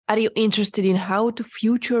Are you interested in how to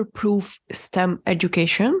future-proof STEM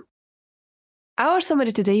education? Our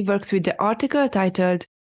summary today works with the article titled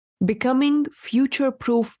Becoming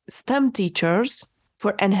Future-Proof STEM Teachers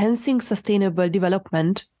for Enhancing Sustainable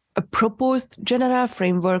Development, a proposed general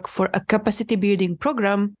framework for a capacity building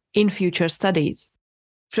program in future studies,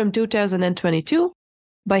 from 2022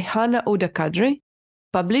 by Hana Oda Kadri,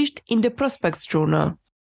 published in the Prospects Journal.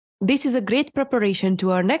 This is a great preparation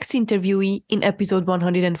to our next interviewee in episode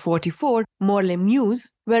 144, Morley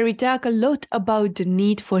Muse, where we talk a lot about the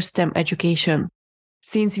need for STEM education.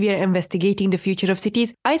 Since we are investigating the future of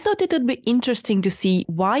cities, I thought it would be interesting to see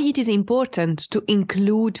why it is important to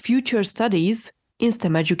include future studies in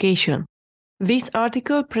STEM education. This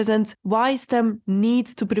article presents why STEM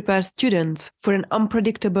needs to prepare students for an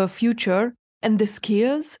unpredictable future and the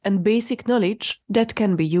skills and basic knowledge that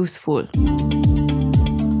can be useful.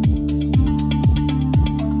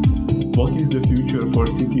 What is the future for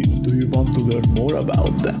cities? Do you want to learn more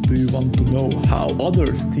about them? Do you want to know how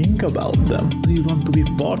others think about them? Do you want to be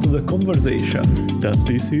part of the conversation? Then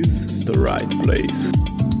this is the right place.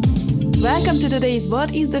 Welcome to today's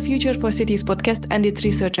What is the Future for Cities podcast and its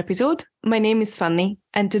research episode. My name is Fanny,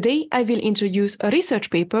 and today I will introduce a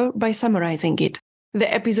research paper by summarizing it.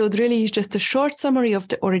 The episode really is just a short summary of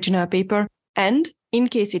the original paper, and in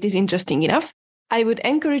case it is interesting enough, I would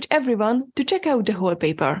encourage everyone to check out the whole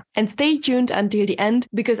paper and stay tuned until the end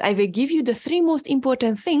because I will give you the 3 most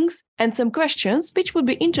important things and some questions which would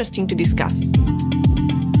be interesting to discuss.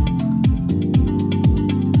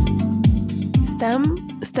 STEM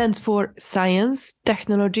stands for Science,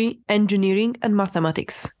 Technology, Engineering, and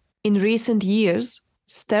Mathematics. In recent years,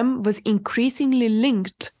 STEM was increasingly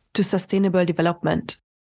linked to sustainable development.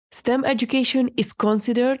 STEM education is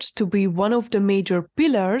considered to be one of the major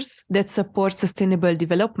pillars that support sustainable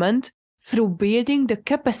development through building the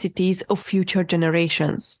capacities of future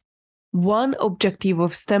generations. One objective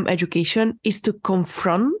of STEM education is to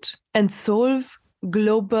confront and solve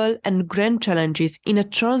global and grand challenges in a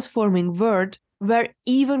transforming world where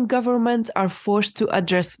even governments are forced to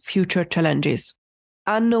address future challenges.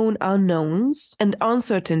 Unknown unknowns and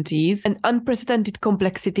uncertainties and unprecedented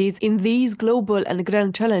complexities in these global and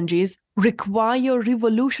grand challenges require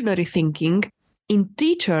revolutionary thinking in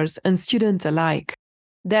teachers and students alike.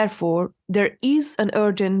 Therefore, there is an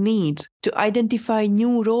urgent need to identify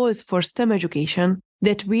new roles for STEM education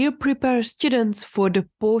that will prepare students for the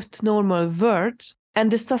post-normal world and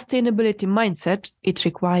the sustainability mindset it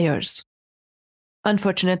requires.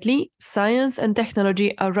 Unfortunately, science and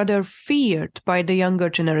technology are rather feared by the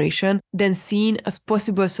younger generation than seen as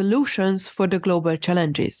possible solutions for the global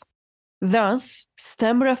challenges. Thus,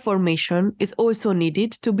 STEM reformation is also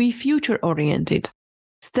needed to be future-oriented.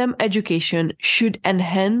 STEM education should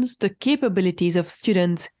enhance the capabilities of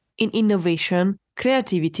students in innovation,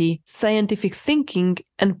 creativity, scientific thinking,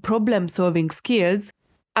 and problem-solving skills,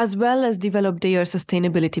 as well as develop their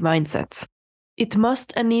sustainability mindsets. It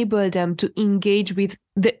must enable them to engage with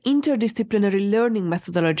the interdisciplinary learning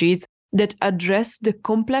methodologies that address the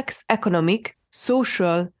complex economic,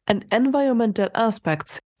 social, and environmental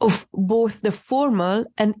aspects of both the formal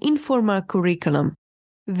and informal curriculum.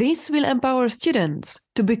 This will empower students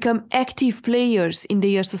to become active players in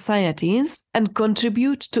their societies and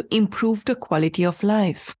contribute to improve the quality of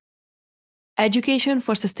life. Education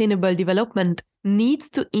for sustainable development needs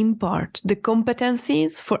to impart the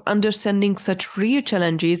competencies for understanding such real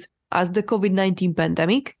challenges as the COVID-19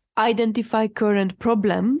 pandemic, identify current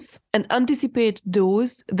problems, and anticipate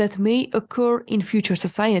those that may occur in future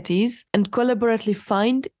societies and collaboratively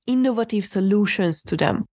find innovative solutions to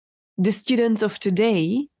them. The students of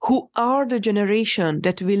today, who are the generation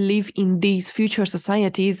that will live in these future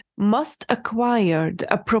societies, must acquire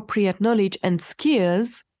the appropriate knowledge and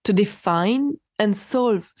skills to define and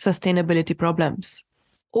solve sustainability problems.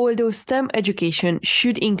 Although STEM education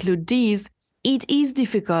should include these, it is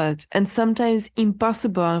difficult and sometimes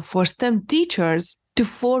impossible for STEM teachers to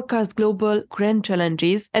forecast global grand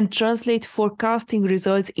challenges and translate forecasting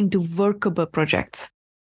results into workable projects.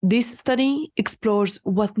 This study explores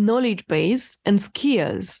what knowledge base and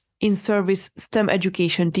skills in service STEM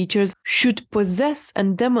education teachers should possess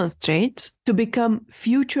and demonstrate to become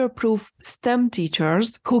future-proof STEM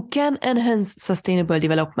teachers who can enhance sustainable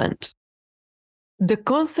development. The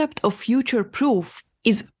concept of future-proof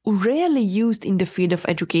is rarely used in the field of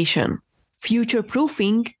education.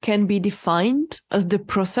 Future-proofing can be defined as the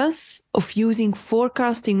process of using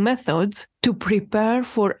forecasting methods to prepare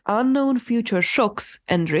for unknown future shocks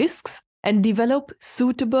and risks and develop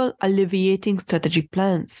suitable alleviating strategic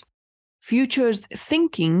plans. Futures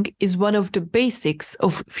thinking is one of the basics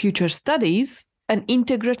of future studies an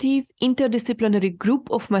integrative, interdisciplinary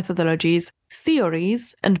group of methodologies,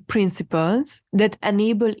 theories, and principles that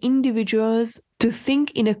enable individuals to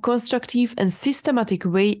think in a constructive and systematic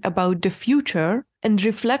way about the future and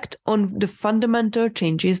reflect on the fundamental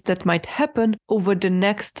changes that might happen over the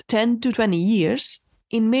next 10 to 20 years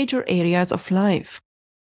in major areas of life.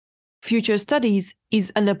 Future studies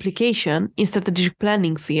is an application in strategic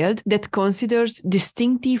planning field that considers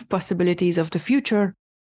distinctive possibilities of the future,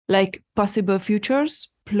 like possible futures,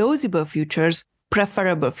 plausible futures,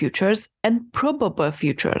 preferable futures, and probable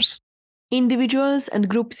futures. Individuals and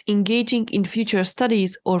groups engaging in future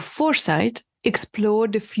studies or foresight explore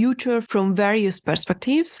the future from various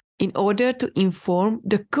perspectives in order to inform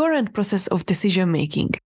the current process of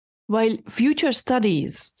decision-making. While future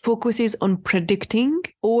studies focuses on predicting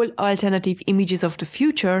all alternative images of the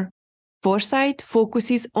future, foresight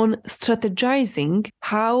focuses on strategizing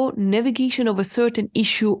how navigation of a certain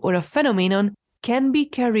issue or a phenomenon can be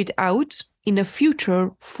carried out in a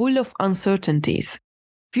future full of uncertainties.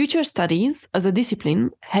 Future studies as a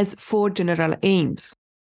discipline has 4 general aims.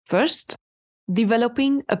 First,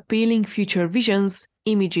 developing appealing future visions,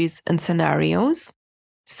 images, and scenarios.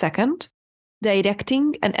 Second,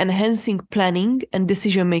 directing and enhancing planning and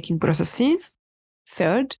decision-making processes.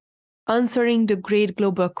 Third, answering the great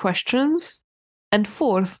global questions. And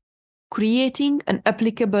fourth, creating an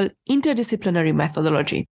applicable interdisciplinary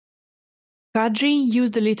methodology. Kadri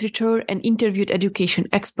used the literature and interviewed education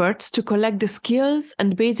experts to collect the skills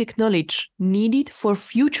and basic knowledge needed for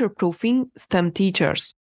future-proofing STEM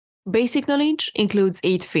teachers. Basic knowledge includes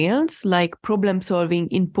 8 fields like problem-solving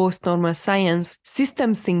in post-normal science,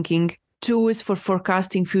 systems thinking, tools for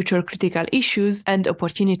forecasting future critical issues and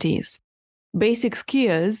opportunities. Basic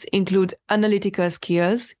skills include analytical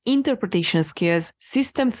skills, interpretation skills,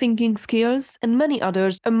 system thinking skills, and many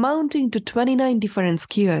others, amounting to 29 different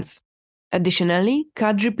skills. Additionally,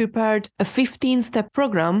 Kadri prepared a 15-step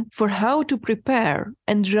program for how to prepare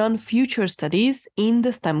and run future studies in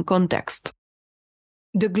the STEM context.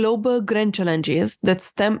 The global grand challenges that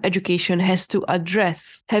STEM education has to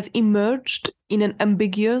address have emerged in an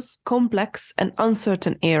ambiguous, complex, and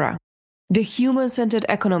uncertain era. The human-centered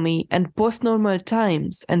economy and post-normal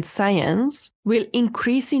times and science will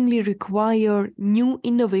increasingly require new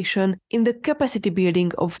innovation in the capacity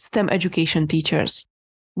building of STEM education teachers.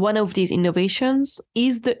 One of these innovations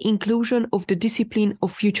is the inclusion of the discipline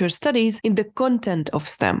of future studies in the content of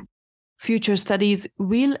STEM. Future studies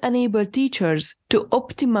will enable teachers to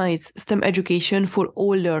optimize STEM education for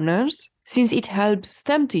all learners, since it helps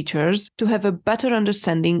STEM teachers to have a better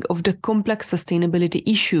understanding of the complex sustainability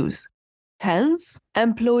issues. Hence,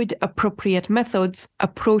 employ the appropriate methods,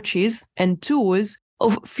 approaches, and tools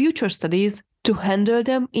of future studies to handle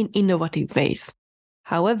them in innovative ways.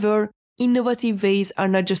 However, innovative ways are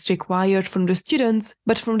not just required from the students,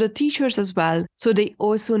 but from the teachers as well, so they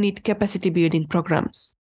also need capacity building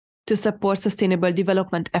programs. To support sustainable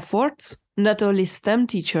development efforts, not only STEM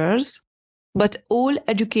teachers, but all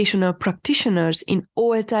educational practitioners in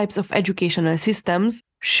all types of educational systems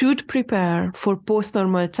should prepare for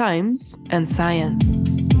post-normal times and science.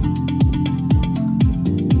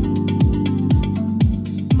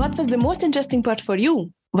 What was the most interesting part for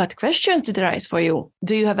you? What questions did arise for you?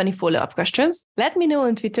 Do you have any follow-up questions? Let me know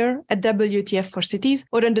on Twitter at WTF4Cities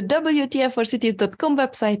or on the WTF4Cities.com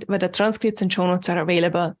website where the transcripts and show notes are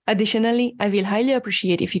available. Additionally, I will highly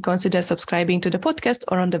appreciate if you consider subscribing to the podcast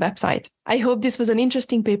or on the website. I hope this was an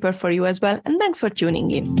interesting paper for you as well, and thanks for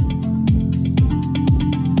tuning in.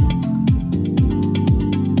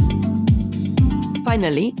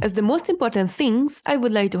 Finally, as the most important things, I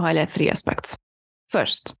would like to highlight 3 aspects.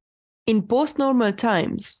 First, in post-normal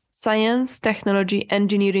times, science, technology,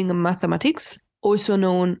 engineering, and mathematics, also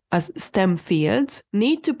known as STEM fields,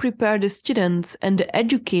 need to prepare the students and the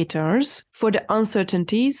educators for the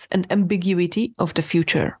uncertainties and ambiguity of the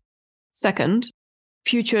future. Second,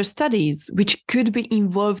 future studies, which could be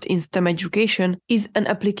involved in STEM education, is an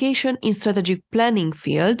application in strategic planning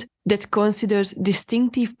field that considers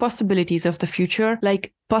distinctive possibilities of the future,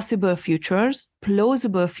 like possible futures,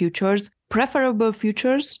 plausible futures, preferable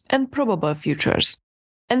futures, and probable futures.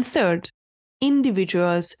 And third,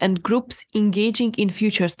 individuals and groups engaging in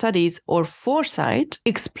future studies or foresight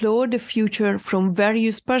explore the future from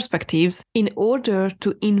various perspectives in order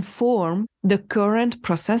to inform the current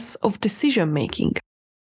process of decision-making.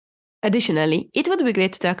 Additionally, it would be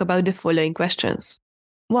great to talk about the following questions.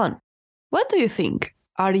 1. What do you think?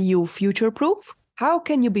 Are you future-proof? How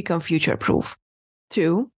can you become future-proof?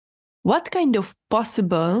 2. What kind of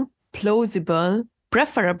possible, plausible,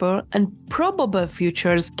 preferable, and probable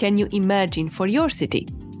futures can you imagine for your city?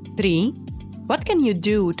 3. What can you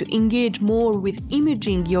do to engage more with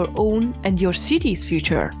imaging your own and your city's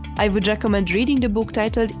future? I would recommend reading the book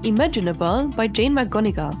titled Imaginable by Jane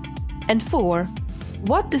McGonigal. And 4.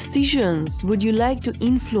 What decisions would you like to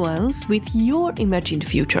influence with your imagined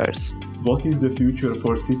futures? What is the Future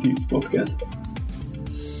for Cities podcast?